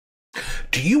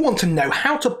Do you want to know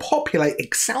how to populate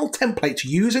Excel templates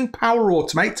using Power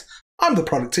Automate? I'm the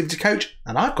productivity coach,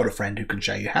 and I've got a friend who can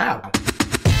show you how.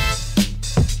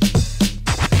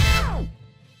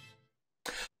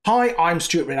 Hi, I'm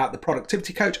Stuart Ridout, the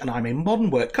productivity coach, and I'm a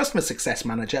modern work customer success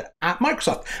manager at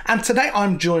Microsoft. And today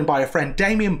I'm joined by a friend,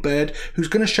 Damien Bird, who's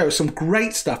going to show us some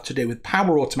great stuff to do with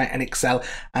Power Automate and Excel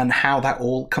and how that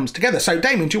all comes together. So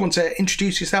Damien, do you want to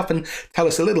introduce yourself and tell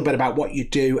us a little bit about what you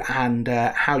do and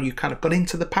how you kind of got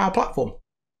into the Power Platform?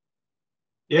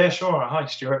 Yeah, sure. Hi,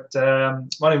 Stuart.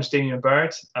 My name is Damien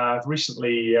Bird. I've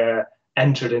recently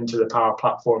entered into the Power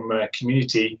Platform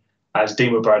community as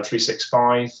Damien Bird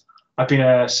 365. I've been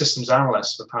a systems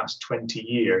analyst for the past 20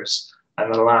 years, and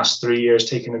in the last 3 years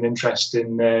taken an interest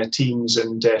in Teams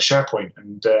and SharePoint,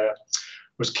 and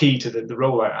was key to the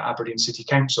rollout at Aberdeen City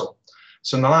Council.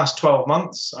 So in the last 12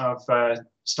 months, I've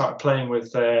started playing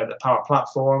with the Power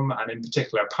Platform, and in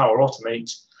particular Power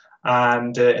Automate.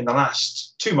 And in the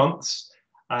last 2 months,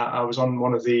 I was on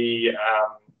one of the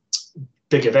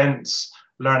big events,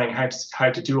 learning how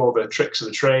to do all the tricks of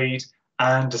the trade,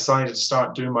 and decided to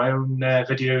start doing my own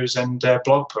videos and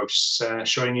blog posts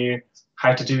showing you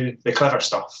how to do the clever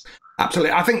stuff.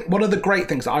 Absolutely. I think one of the great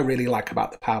things that I really like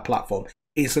about the Power Platform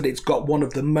is that it's got one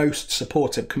of the most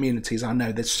supportive communities I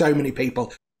know. There's so many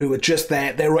people who are just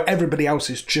there. Everybody else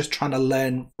is just trying to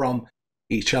learn from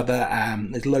each other.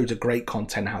 There's loads of great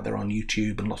content out there on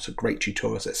YouTube and lots of great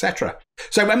tutorials, etc.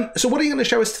 So what are you going to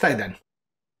show us today then?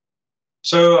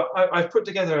 So I've put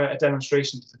together a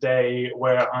demonstration today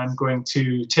where I'm going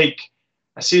to take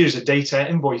a series of data,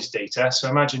 invoice data. So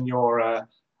imagine you're a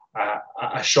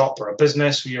shop or a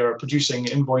business where you're producing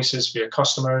invoices for your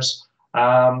customers.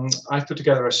 I've put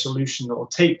together a solution that will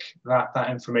take that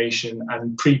information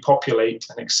and pre-populate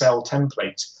an Excel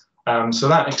template. So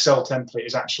that Excel template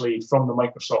is actually from the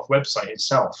Microsoft website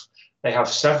itself. They have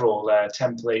several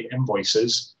template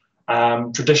invoices.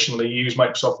 Traditionally use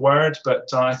Microsoft Word,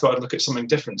 but I thought I'd look at something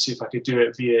different, see if I could do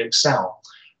it via Excel.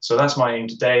 So that's my aim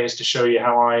today, is to show you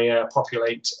how I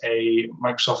populate a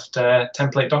Microsoft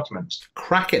template document.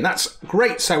 Cracking, that's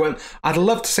great. So I'd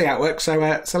love to see how it works.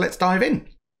 So let's dive in.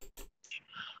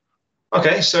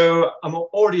 Okay, so I'm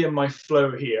already in my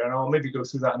flow here, and I'll maybe go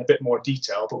through that in a bit more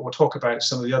detail, but we'll talk about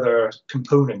some of the other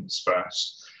components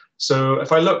first. So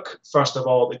if I look, first of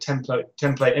all, the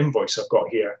template invoice I've got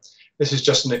here. This is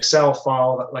just an Excel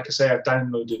file that, like I say, I've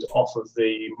downloaded off of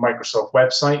the Microsoft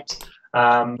website.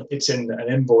 It's in an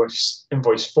invoice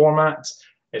format.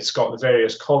 It's got the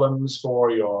various columns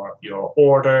for your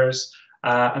orders.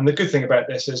 And the good thing about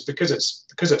this is because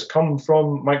it's come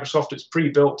from Microsoft, it's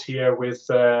pre-built here with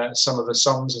some of the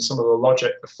sums and some of the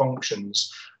logic, the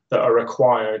functions that are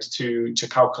required to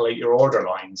calculate your order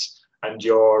lines and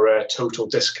your total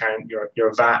discount,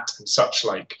 your VAT and such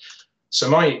like. So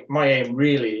my aim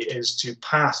really is to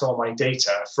pass all my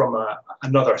data from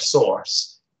another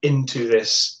source into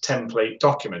this template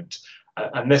document.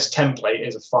 And this template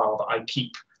is a file that I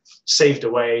keep saved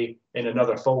away in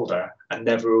another folder and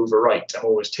never overwrite. I'm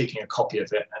always taking a copy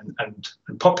of it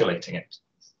and populating it.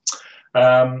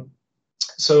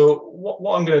 So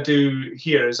what I'm going to do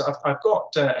here is I've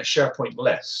got a SharePoint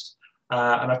list,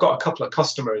 and I've got a couple of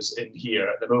customers in here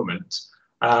at the moment.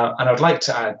 And I'd like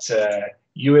to add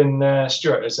you and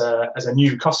Stuart as a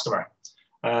new customer,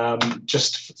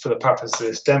 just for the purpose of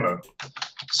this demo.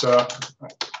 So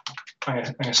I'm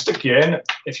going to stick you in.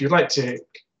 If you'd like to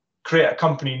create a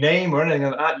company name or anything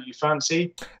like that you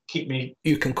fancy, keep me.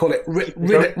 You can call it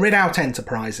Ridout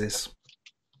Enterprises.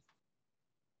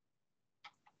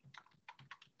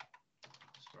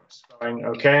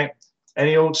 Okay.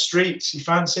 Any old streets you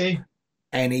fancy?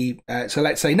 Any? So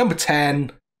let's say number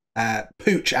 10.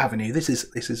 Pooch Avenue. This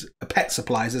is a pet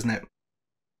supplies, isn't it?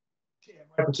 Yeah,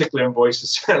 my particular invoice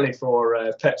is certainly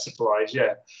for pet supplies.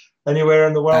 Yeah. Anywhere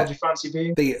in the world you fancy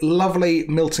being? The lovely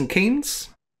Milton Keynes.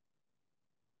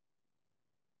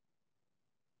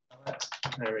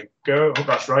 There we go. I hope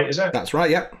that's right, is it? That's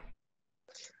right. Yep.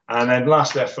 And then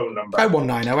lastly, a phone number.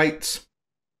 01908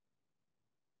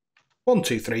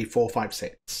 123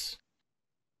 456.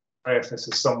 If this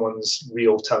is someone's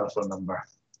real telephone number.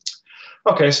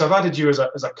 Okay, so I've added you as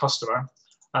a customer,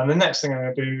 and the next thing I'm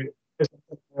going to do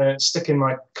is stick in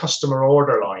my customer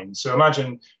order line. So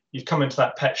imagine you've come into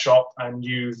that pet shop and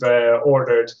you've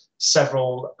ordered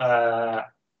several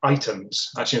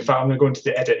items. Actually, in fact, I'm going to go into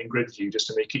the edit and grid view just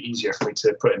to make it easier for me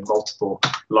to put in multiple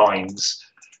lines.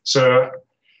 So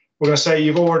we're going to say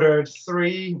you've ordered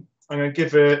 3. I'm going to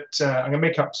give it, I'm going to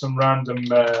make up some random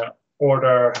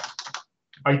order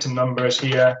item numbers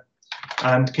here.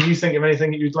 And can you think of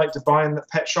anything that you'd like to buy in the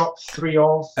pet shop? 3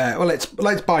 of? Well, let's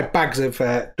buy bags of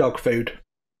dog food.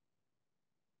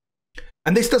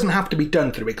 And this doesn't have to be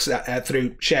done through through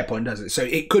SharePoint, does it? So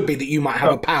it could be that you might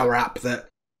have a Power App that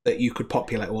you could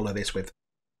populate all of this with.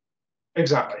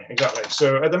 Exactly.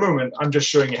 So at the moment, I'm just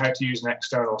showing you how to use an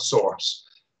external source.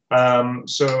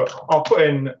 So I'll put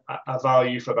in a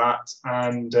value for that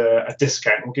and a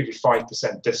discount. We'll give you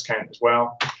 5% discount as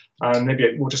well. And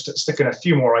maybe we'll just stick in a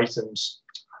few more items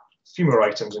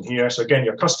in here. So again,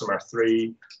 your customer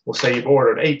 3, we'll say you've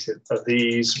ordered 8 of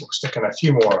these. We'll stick in a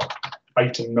few more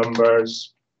item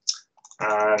numbers.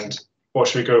 And what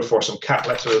should we go for? Some cat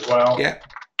litter as well. Yeah.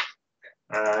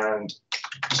 And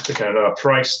stick in another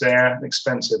price there, an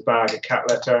expensive bag of cat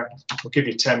litter. We'll give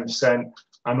you 10%.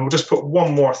 And we'll just put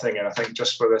one more thing in, I think,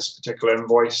 just for this particular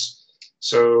invoice.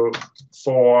 So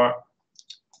are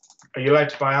you allowed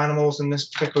to buy animals in this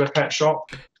particular pet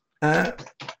shop?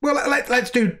 Well,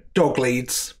 let's do dog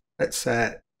leads. Let's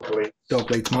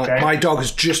dog leads. My dog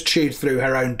has just chewed through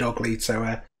her own dog lead, so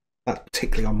that's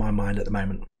particularly on my mind at the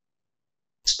moment.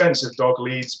 Expensive dog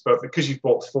leads, but because you've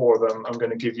bought 4 of them, I'm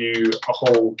going to give you a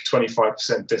whole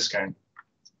 25% discount.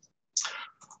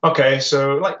 Okay,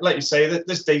 so like you say,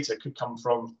 this data could come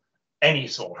from any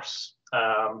source,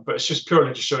 but it's just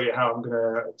purely to show you how I'm going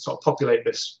to sort of populate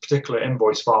this particular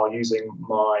invoice file using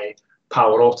my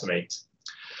Power Automate.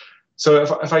 So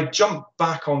if I jump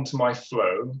back onto my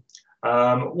flow,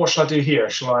 what shall I do here?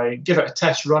 Shall I give it a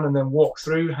test run and then walk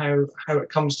through how it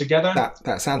comes together?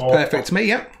 That sounds perfect to me,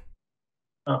 yeah.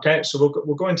 Okay, so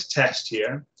we'll go into test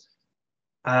here.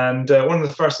 And one of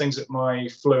the first things that my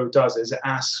flow does is it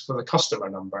asks for the customer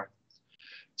number.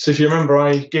 So if you remember,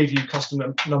 I gave you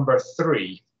customer number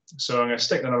 3. So I'm going to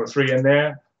stick the number 3 in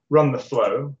there, run the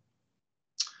flow.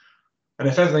 And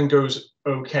if everything goes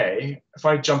okay, if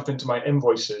I jump into my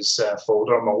invoices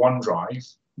folder on my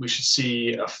OneDrive, we should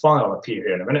see a file appear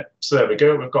here in a minute. So there we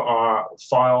go. We've got our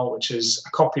file, which is a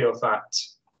copy of that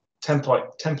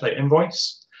template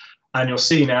invoice. And you'll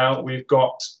see now we've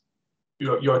got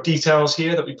your details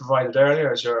here that we provided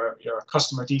earlier as your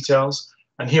customer details.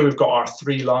 And here we've got our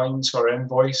 3 lines for our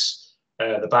invoice,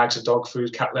 the bags of dog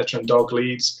food, cat litter, and dog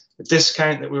leads, the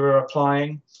discount that we were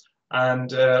applying.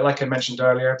 And like I mentioned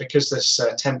earlier, because this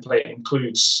template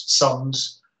includes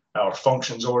sums or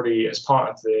functions already as part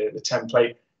of the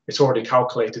template, it's already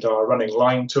calculated our running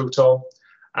line total.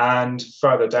 And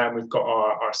further down, we've got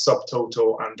our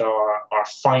subtotal and our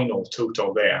final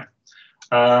total there.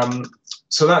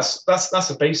 So that's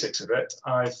the basics of it.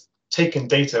 I've taken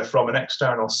data from an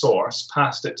external source,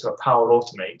 passed it to a Power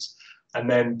Automate, and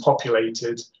then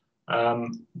populated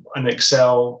an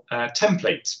Excel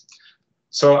template.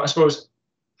 So I suppose,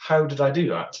 how did I do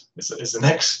that? Is the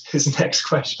next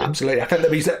question. Absolutely, I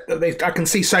think I can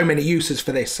see so many uses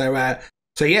for this. So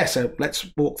let's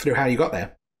walk through how you got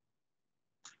there.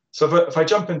 So if I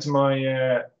jump into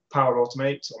my Power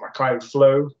Automate or my Cloud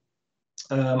Flow,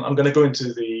 I'm going to go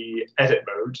into the edit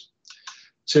mode.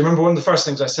 So remember, one of the first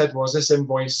things I said was this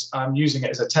invoice, I'm using it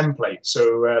as a template. So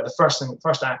the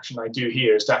first action I do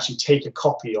here is to actually take a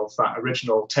copy of that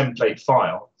original template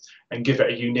file and give it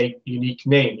a unique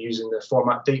name using the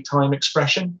format date time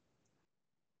expression.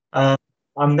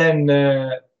 I'm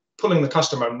then pulling the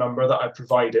customer number that I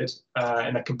provided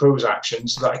in a compose action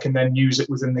so that I can then use it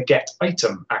within the get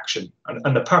item action.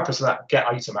 And the purpose of that get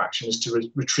item action is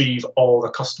to retrieve all the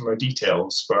customer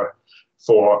details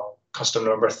for customer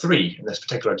number 3 in this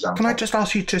particular example. Can I just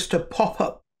ask you just to pop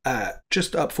up,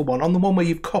 just up for one, on the one where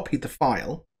you've copied the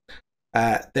file,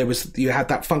 you had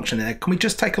that function in there. Can we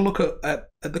just take a look at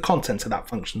the contents of that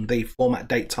function, the format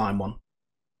date time one?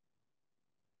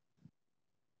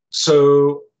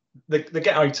 So the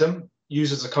get item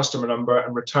uses the customer number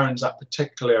and returns that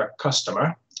particular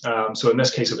customer. So in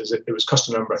this case, it was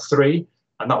customer number 3,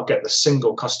 and that will get the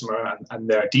single customer and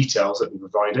their details that we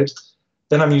provided.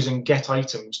 Then I'm using get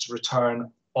items to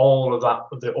return all of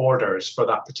the orders for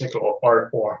that particular,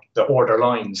 or the order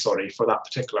line, sorry, for that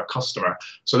particular customer.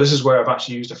 So this is where I've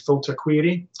actually used a filter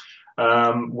query,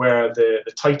 where the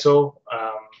title,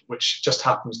 which just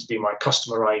happens to be my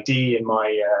customer ID in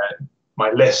my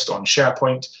list on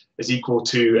SharePoint, is equal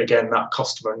to, again, that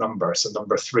customer number, so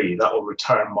number 3. That will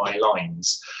return my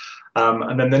lines.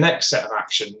 And then the next set of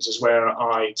actions is where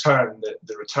I turn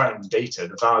the return data,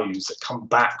 the values that come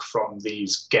back from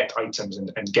these get items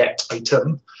and get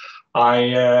item,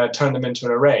 I turn them into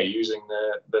an array using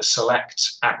the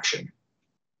select action.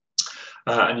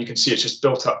 And you can see it's just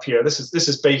built up here. This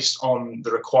is based on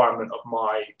the requirement of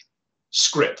my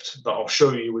script that I'll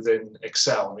show you within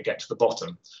Excel when we get to the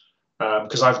bottom.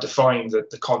 Because I've defined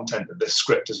the content that this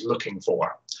script is looking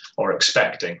for or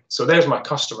expecting. So there's my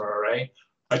customer array.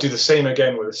 I do the same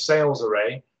again with a sales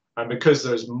array. And because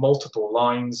there's multiple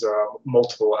lines or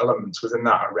multiple elements within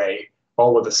that array,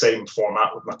 all with the same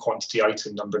format with my quantity,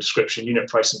 item number, description, unit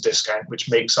price, and discount, which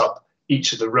makes up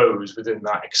each of the rows within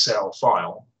that Excel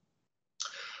file.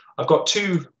 I've got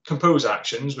two compose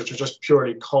actions, which are just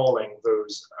purely calling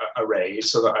those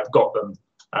arrays so that I've got them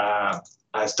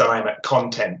as dynamic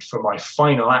content for my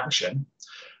final action,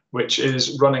 which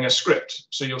is running a script.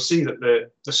 So you'll see that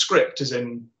the script is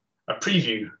in a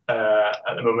preview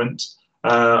at the moment.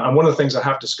 And one of the things I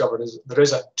have discovered is there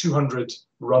is a 200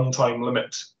 runtime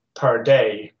limit per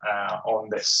day on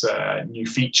this new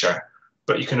feature,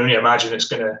 but you can only imagine it's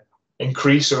going to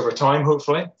increase over time,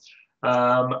 hopefully.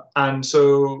 And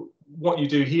so what you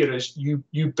do here is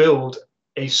you build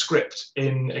a script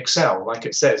in Excel, like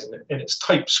it says, in its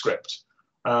TypeScript.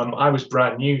 I was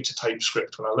brand new to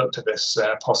TypeScript when I looked at this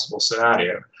possible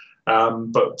scenario,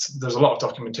 but there's a lot of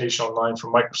documentation online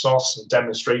from Microsoft and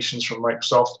demonstrations from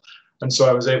Microsoft, and so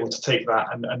I was able to take that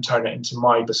and turn it into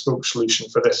my bespoke solution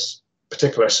for this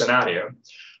particular scenario.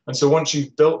 And so once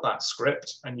you've built that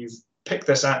script and you've picked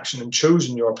this action and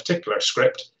chosen your particular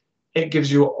script, it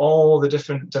gives you all the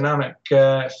different dynamic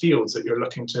fields that you're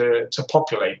looking to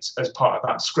populate as part of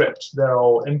that script. They're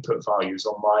all input values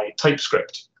on my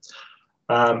TypeScript.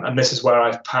 And this is where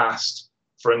I've passed,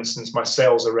 for instance, my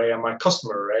sales array and my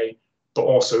customer array, but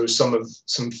also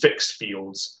some fixed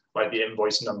fields like the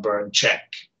invoice number and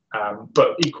check.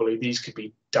 But equally, these could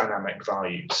be dynamic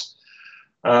values.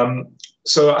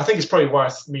 So I think it's probably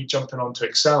worth me jumping onto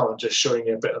Excel and just showing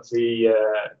you a bit of the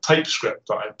TypeScript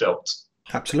that I've built.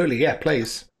 Absolutely, yeah,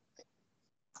 please.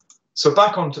 So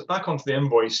back onto the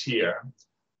invoice here,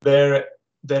 there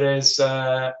is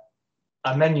a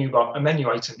menu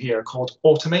item here called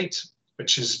Automate,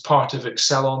 which is part of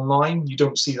Excel Online. You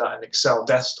don't see that in Excel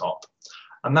Desktop.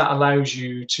 And that allows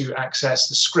you to access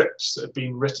the scripts that have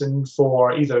been written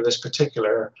for either this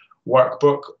particular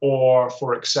workbook or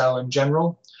for Excel in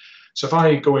general. So if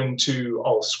I go into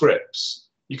all scripts,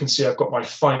 you can see I've got my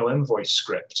final invoice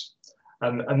script.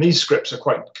 And these scripts are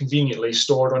quite conveniently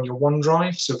stored on your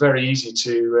OneDrive, so very easy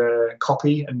to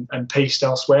copy and paste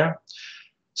elsewhere.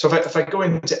 So if I go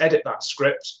in to edit that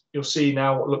script, you'll see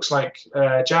now it looks like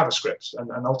JavaScript,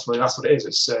 and ultimately that's what it is.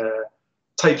 It's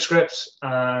TypeScript,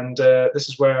 and this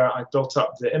is where I built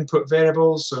up the input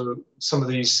variables. So some of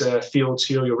these fields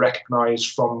here you'll recognize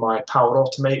from my Power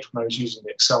Automate when I was using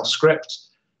the Excel script,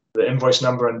 the invoice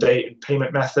number and date and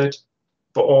payment method,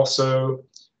 but also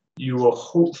you will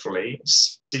hopefully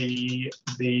see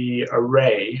the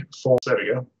array for, there we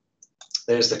go,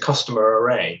 there's the customer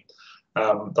array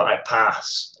that I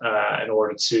pass in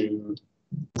order to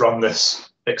run this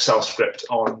Excel script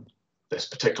on this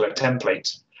particular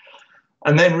template.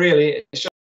 And then really it's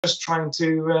just trying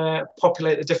to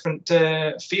populate the different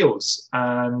fields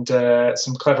and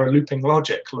some clever looping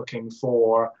logic looking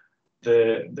for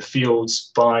the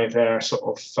fields by their sort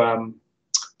of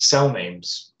cell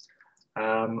names.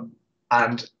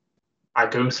 And I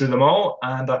go through them all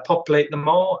and I populate them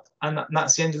all, and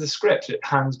that's the end of the script. It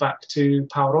hands back to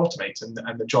Power Automate and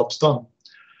the job's done.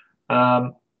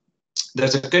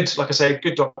 There's a good, like I say,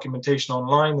 good documentation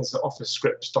online. There's the Office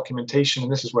scripts documentation,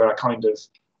 and this is where I kind of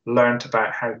learned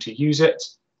about how to use it.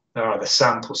 There are the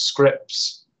sample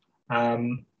scripts,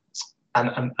 and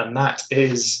that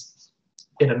is,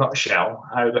 in a nutshell,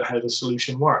 how the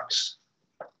solution works.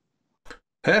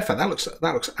 Perfect. That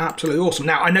looks absolutely awesome.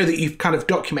 Now, I know that you've kind of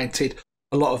documented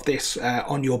a lot of this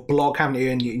on your blog, haven't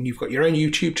you? And you've got your own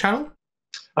YouTube channel.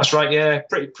 That's right. Yeah,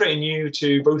 pretty new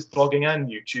to both blogging and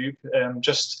YouTube.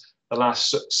 Just the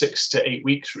last 6 to 8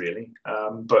 weeks, really.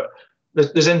 But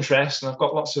there's interest, and I've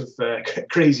got lots of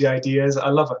crazy ideas. I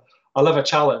love a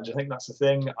challenge. I think that's the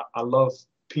thing. I love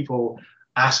people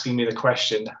asking me the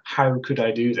question, "How could I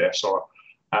do this?" Or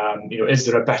is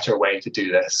there a better way to do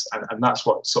this? And that's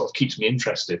what sort of keeps me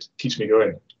interested, keeps me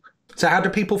going. So how do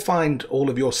people find all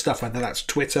of your stuff, whether that's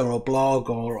Twitter or blog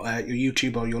or your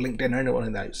YouTube or your LinkedIn or any one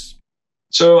of those?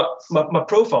 So my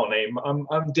profile name,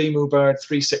 I'm Damien Bird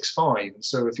 365.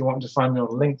 So if you want to find me on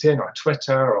LinkedIn or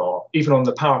Twitter or even on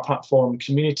the Power Platform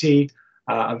community,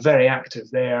 I'm very active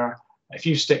there. If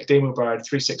you stick Damien Bird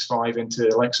 365 into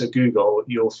the likes of Google,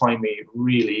 you'll find me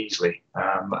really easily,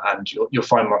 and you'll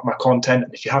find my content.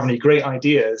 And if you have any great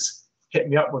ideas, hit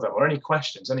me up with them, or any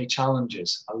questions, any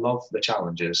challenges. I love the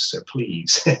challenges, so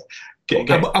please.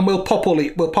 And we'll pop all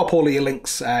of your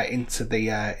links into the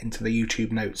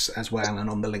YouTube notes as well, and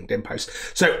on the LinkedIn post.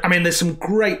 So I mean, there's some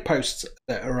great posts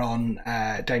that are on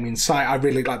Damien's site. I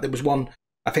really like. There was one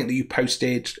I think that you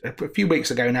posted a few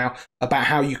weeks ago now about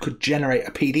how you could generate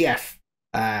a PDF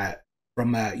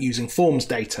from using forms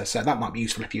data. So that might be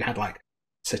useful if you had like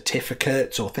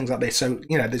certificates or things like this. So,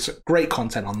 you know, there's great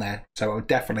content on there. So I would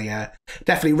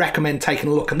definitely recommend taking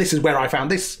a look. And this is where I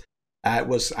found this.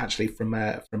 Was actually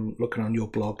from looking on your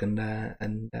blog and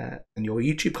your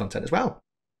YouTube content as well.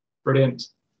 Brilliant.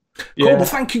 Cool. Well,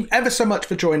 thank you ever so much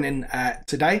for joining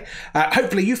today.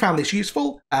 Hopefully you found this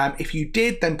useful. If you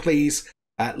did, then please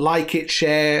like it,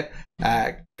 share,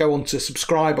 go on to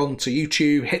subscribe onto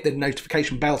YouTube, hit the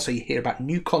notification bell so you hear about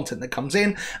new content that comes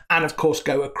in, and of course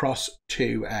go across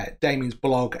to Damien's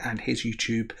blog and his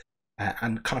YouTube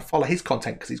and kind of follow his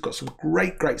content, because he's got some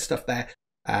great stuff there.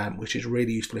 Which is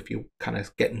really useful if you're kind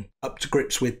of getting up to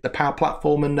grips with the Power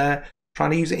Platform and trying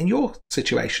to use it in your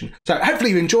situation. So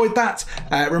hopefully you enjoyed that.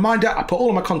 Reminder, I put all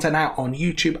of my content out on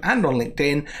YouTube and on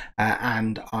LinkedIn,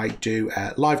 and I do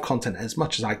live content as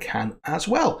much as I can as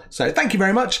well. So thank you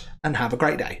very much and have a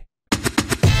great day.